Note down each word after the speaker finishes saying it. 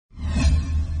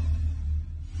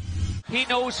He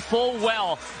knows full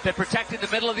well that protecting the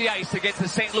middle of the ice against the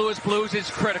St. Louis Blues is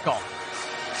critical.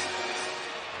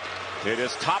 It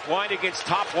is top line against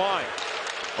top line.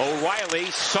 O'Reilly,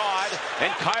 Saad,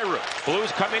 and Kyrou.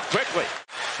 Blues come in quickly.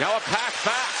 Now a pass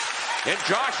back. And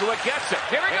Joshua gets it.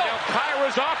 Here we go. Now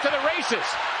Kyrou's off to the races.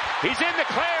 He's in the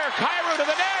clear. Kyrou to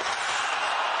the net.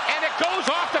 And it goes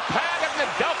off the pad of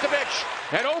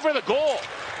Nedeljkovic and over the goal.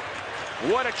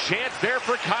 What a chance there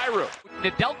for Kyrou.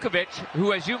 Nedeljkovic,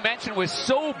 who, as you mentioned, was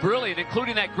so brilliant,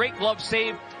 including that great glove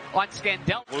save on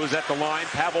Scandella. Blues at the line.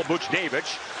 Pavel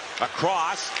Buchnevich.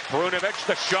 Across. Perunovic,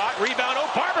 the shot. Rebound. Oh,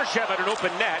 Barbarshev at an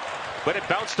open net. But it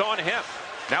bounced on him.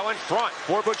 Now in front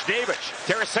for Buchnevich.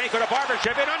 Tarasenko to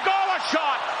Barbarshev. And on goal, a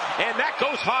shot. And that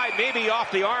goes high, maybe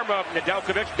off the arm of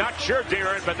Nedeljkovic. Not sure,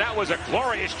 Darren, but that was a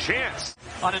glorious chance.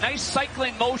 On a nice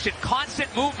cycling motion,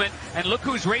 constant movement, and look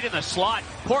who's right in the slot.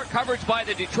 Poor coverage by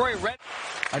the Detroit Red.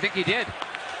 I think he did.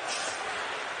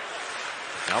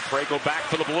 Now Prego back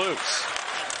for the Blues.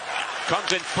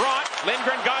 Comes in front.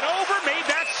 Lindgren got over, made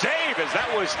that save as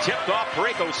that was tipped off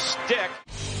Prego's stick.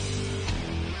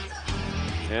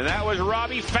 And that was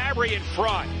Robbie Fabry in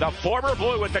front, the former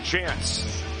Blue with the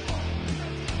chance.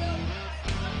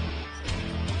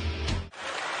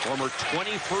 Former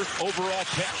 21st overall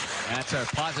pick. That's our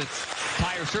positive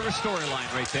tire service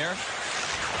storyline right there.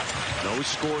 No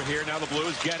score here. Now the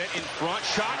Blues get it in front.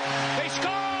 Shot. They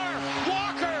score!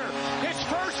 Walker! His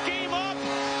first game up.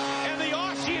 And the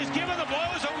Aussie has given the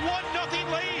Blues a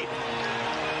 1-0 lead.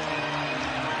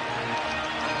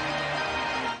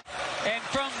 And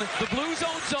from the Blues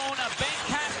own zone, a bank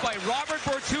pass by Robert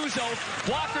Bortuzzo.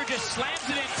 Walker just slams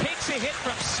it in, takes a hit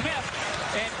from Smith.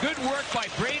 And good work by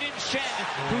Braden Shen,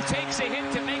 who takes a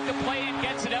hit to make the play and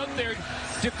gets it out there.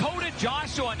 Dakota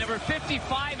Joshua, number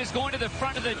 55, is going to the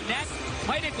front of the net.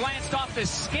 Might have glanced off the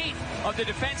skate of the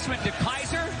defenseman to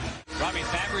Kaiser. Robbie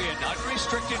Fabry, an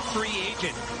unrestricted free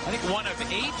agent. I think one of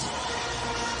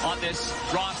 8 on this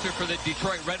roster for the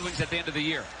Detroit Red Wings at the end of the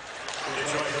year.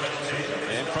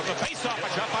 And from the faceoff, a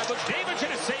shot by Buchnevich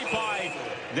and a save by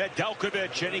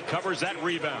Nedeljkovic, and he covers that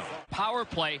rebound. Power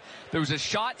play. There was a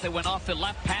shot that went off the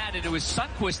left pad, and it was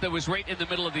Sundqvist that was right in the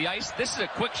middle of the ice. This is a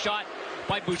quick shot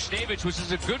by Buchnevich, which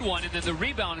is a good one, and then the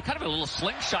rebound, kind of a little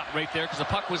slingshot right there because the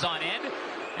puck was on end.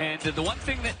 And the one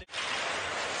thing that...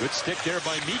 Good stick there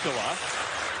by Mikkola.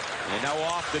 And now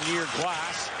off the near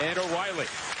glass, and O'Reilly.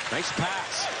 Nice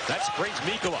pass. That springs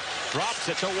Mikkola. Drops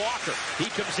it to Walker. He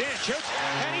comes in, shoots,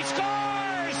 and he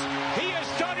scores! He has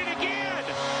done it again!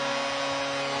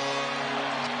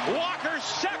 Walker's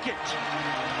second.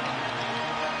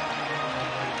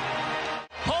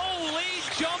 Holy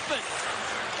jumping.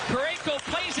 Parayko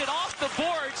plays it off the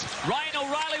boards. Ryan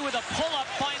O'Reilly with a pull-up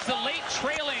finds the late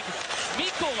trailing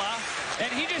Mikkola,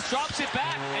 and he just drops it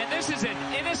back. And this is an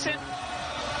innocent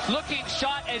looking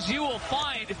shot, as you will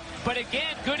find, but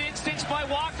again, good instincts by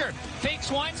Walker.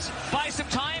 Fakes once, buys some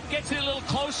time, gets it a little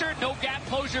closer, no gap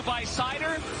closure by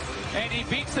Sider, and he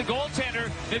beats the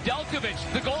goaltender, Nedeljkovic,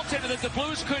 the goaltender that the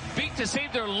Blues couldn't beat to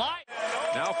save their life.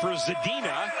 Now for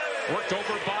Zadina, worked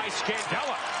over by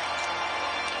Scandella.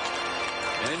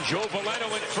 And Joe Veleno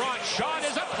in front, shot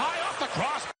is up high off the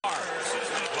crossbar.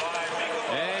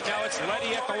 And now it's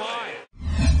Leddy at the line.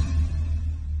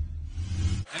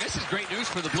 And this is great news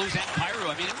for the Blues and Kyrou.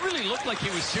 I mean, it really looked like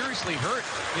he was seriously hurt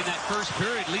in that first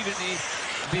period, leaving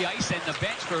the ice and the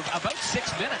bench for about 6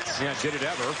 minutes. Yeah, did it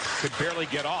ever. Could barely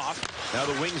get off. Now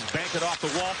the Wings bank it off the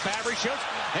wall. Fabry shoots,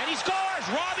 and he scores!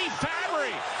 Robbie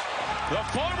Fabry! The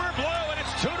former Blue, and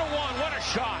it's 2-1. What a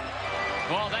shot.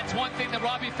 Well, that's one thing that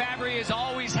Robbie Fabry has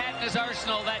always had in his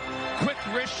arsenal, that quick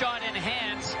wrist shot in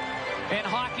hands and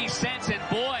hockey sense, and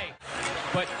boy,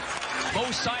 but Mo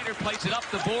Sider plays it up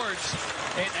the boards,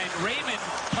 and Raymond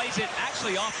plays it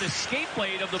actually off the skate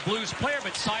blade of the Blues player,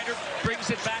 but Sider brings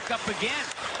it back up again.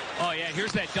 Oh, yeah,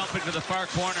 here's that dump into the far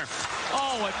corner.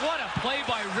 Oh, and what a play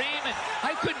by Raymond.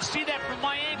 I couldn't see that from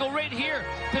my angle right here.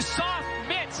 The soft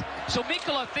mitts. So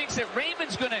Mikkola thinks that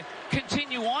Raymond's going to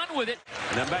continue on with it.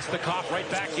 And then Mestikov right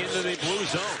back into the Blue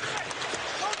zone.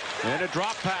 And a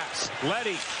drop pass.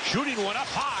 Leddy shooting one up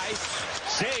high.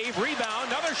 Save, rebound,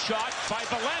 another shot by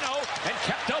Veleno, and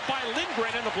kept out by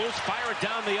Lindgren, and the Blues fire it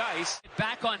down the ice.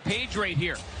 Back on page right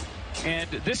here. And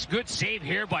this good save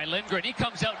here by Lindgren. He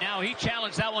comes out now. He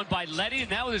challenged that one by Leddy, and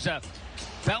now there's a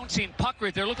bouncing puck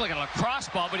right there. Looked like a lacrosse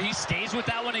ball, but he stays with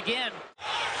that one again.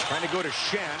 Trying to go to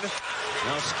Shen.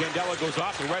 Now Scandella goes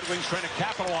off. The Red Wings trying to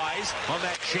capitalize on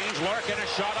that change. Larkin, a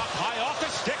shot up high off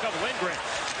the stick of Lindgren.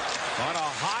 On a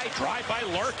high drive by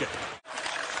Larkin.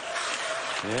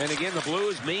 And again, the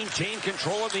Blues maintain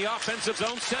control in the offensive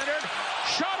zone. Centered.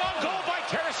 Shot on goal by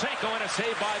Tarasenko. Tarasenko and a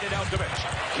save by Nedeljkovic.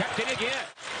 Kept in again.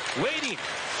 Waiting.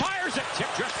 Fires a tip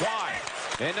just wide.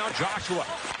 And now Joshua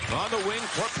on the wing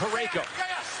for Parayko.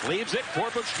 Leaves it for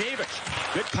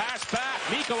Buchnevich. Good pass back.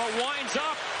 Mikkola winds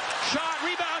up. Shot,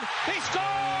 rebound. They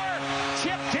score!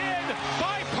 Chipped in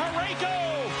by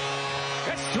Parayko.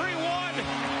 It's 3-1.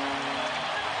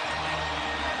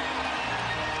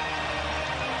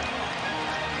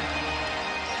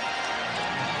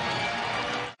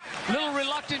 A little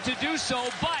reluctant to do so,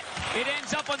 but it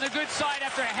ends up on the good side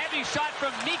after a heavy shot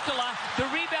from Mikkola. The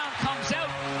rebound comes out.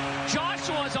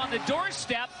 Joshua's on the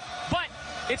doorstep, but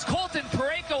it's Colton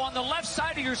Parayko on the left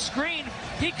side of your screen.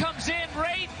 He comes in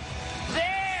right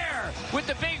there with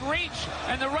the big reach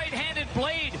and the right-handed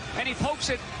blade, and he pokes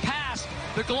it past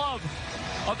the glove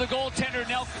of the goaltender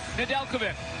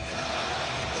Nedeljkovic.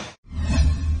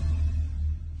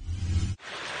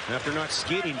 After not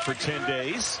skating for 10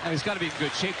 days. Now he's got to be in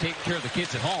good shape taking care of the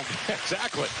kids at home.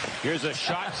 Exactly. Here's a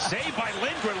shot saved by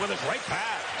Lindgren with his right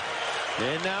pad.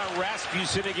 And now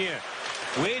Rasmussen again.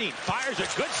 Waiting. Fires a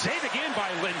good save again by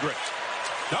Lindgren.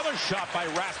 Another shot by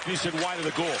Rasmussen wide of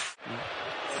the goal.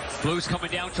 Blues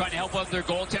coming down trying to help out their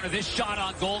goaltender. This shot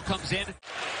on goal comes in.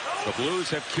 The Blues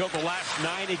have killed the last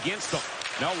 9 against them.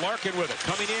 Now Larkin with it.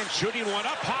 Coming in, shooting one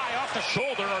up high off the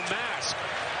shoulder or mask.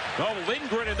 Oh,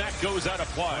 Lindgren, and that goes out of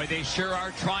play. Boy, they sure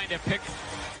are trying to pick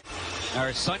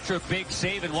such a big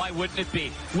save, and why wouldn't it be?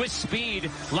 With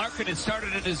speed, Larkin had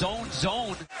started in his own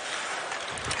zone.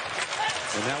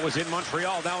 And that was in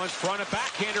Montreal. Now in front, a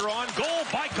backhander on goal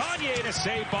by Gagne, and a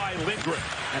save by Lindgren.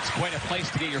 That's quite a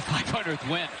place to get your 500th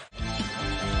win.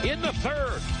 In the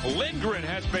third, Lindgren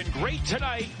has been great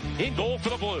tonight in goal for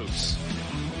the Blues.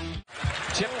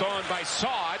 Tipped on by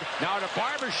Saad. Now to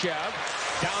Barbashev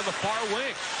down the far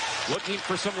wing. Looking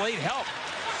for some late help.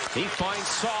 He finds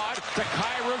Saad. The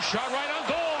Cairo shot right on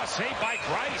goal. A save by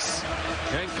Price.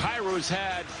 And Cairo's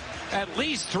had at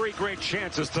least 3 great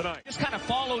chances tonight. Just kind of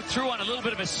followed through on a little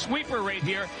bit of a sweeper right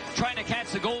here, trying to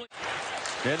catch the goal.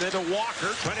 And then to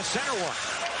Walker, trying to center one.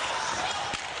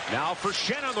 Now for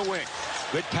Shen on the wing.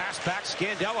 Good pass back,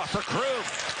 Scandella for Krug.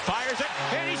 Fires it,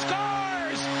 and he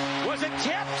scores! Was it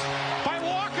tipped by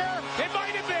Walker? It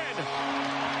might have been.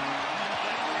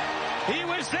 He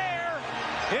was there,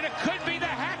 and it could be the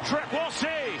hat trick. We'll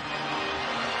see.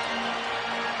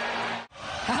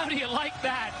 How do you like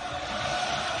that?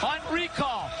 On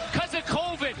recall, because of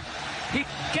COVID, he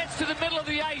gets to the middle of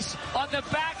the ice on the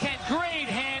backhand. Great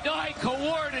hand-eye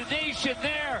coordination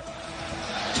there.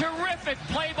 Terrific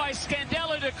play by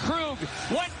Scandella to Krug.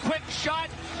 One quick shot,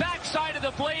 backside of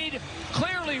the blade,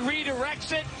 clearly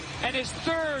redirects it, and his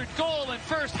 3rd goal and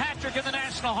 1st hat-trick in the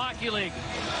National Hockey League.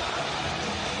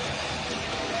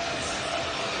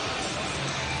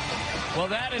 Well,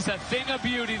 that is a thing of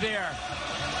beauty there.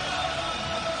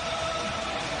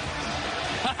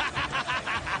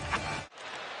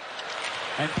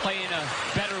 And playing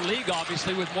a better league,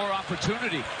 obviously, with more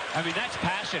opportunity. I mean, that's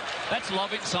passion. That's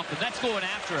loving something. That's going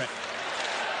after it.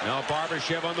 Now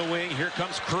Barbashev on the wing. Here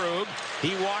comes Krug.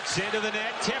 He walks into the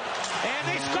net, tip, and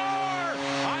they score!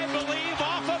 I believe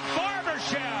off of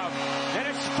Barbashev. And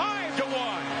it's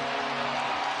 5-1.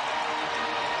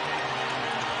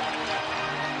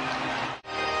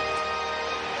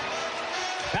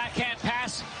 Backhand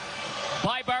pass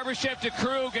by Barbashev to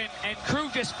Krug, and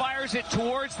Krug just fires it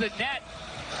towards the net.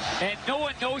 And no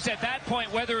one knows at that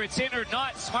point whether it's in or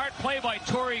not. Smart play by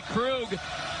Torrey Krug.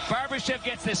 Barbashev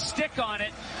gets the stick on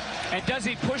it. And does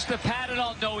he push the pad at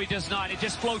all? No, he does not. It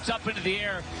just floats up into the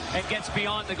air and gets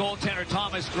beyond the goaltender,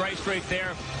 Thomas Greiss, right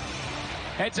there.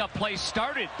 Heads-up play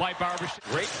started by Barbashev.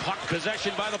 Great puck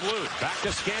possession by the Blues. Back to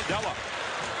Scandella.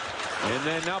 And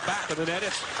then now back to the net.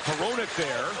 It's Hronek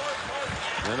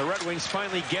there. And the Red Wings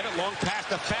finally get it. Long pass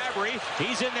to Fabry.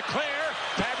 He's in the clear.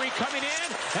 Fabry coming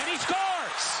in, and he scores!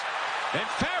 And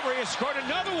Fabry has scored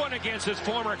another one against his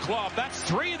former club. That's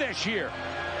 3 this year.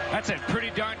 That's a pretty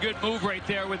darn good move right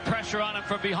there with pressure on him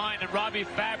from behind. And Robbie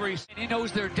Fabry, he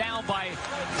knows they're down by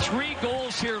 3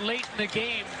 goals here late in the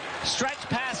game. Stretch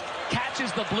pass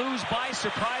catches the Blues by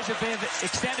surprise if they've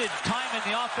extended time in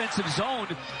the offensive zone.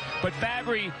 But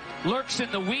Fabry lurks in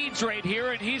the weeds right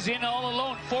here, and he's in all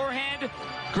alone. Forehand,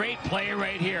 great play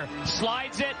right here.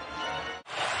 Slides it.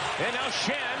 And now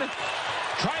Shen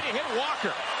trying to hit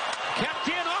Walker. Kept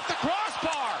in off the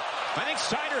crossbar. I think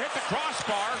Seider hit the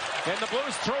crossbar, and the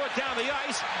Blues throw it down the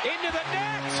ice into the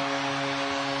net.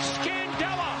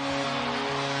 Scandella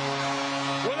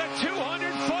with a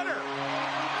 200-footer.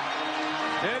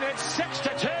 And it's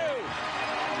 6-2.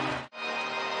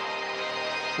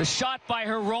 The shot by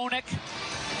Hronek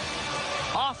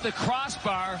off the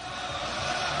crossbar.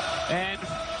 And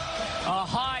A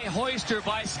high hoister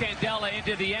by Scandella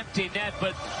into the empty net,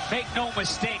 but make no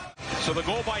mistake. So the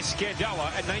goal by Scandella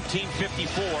at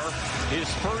 1954, his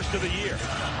first of the year.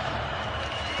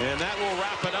 And that will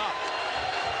wrap it up.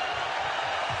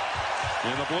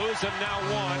 And the Blues have now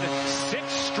won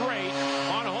 6 straight.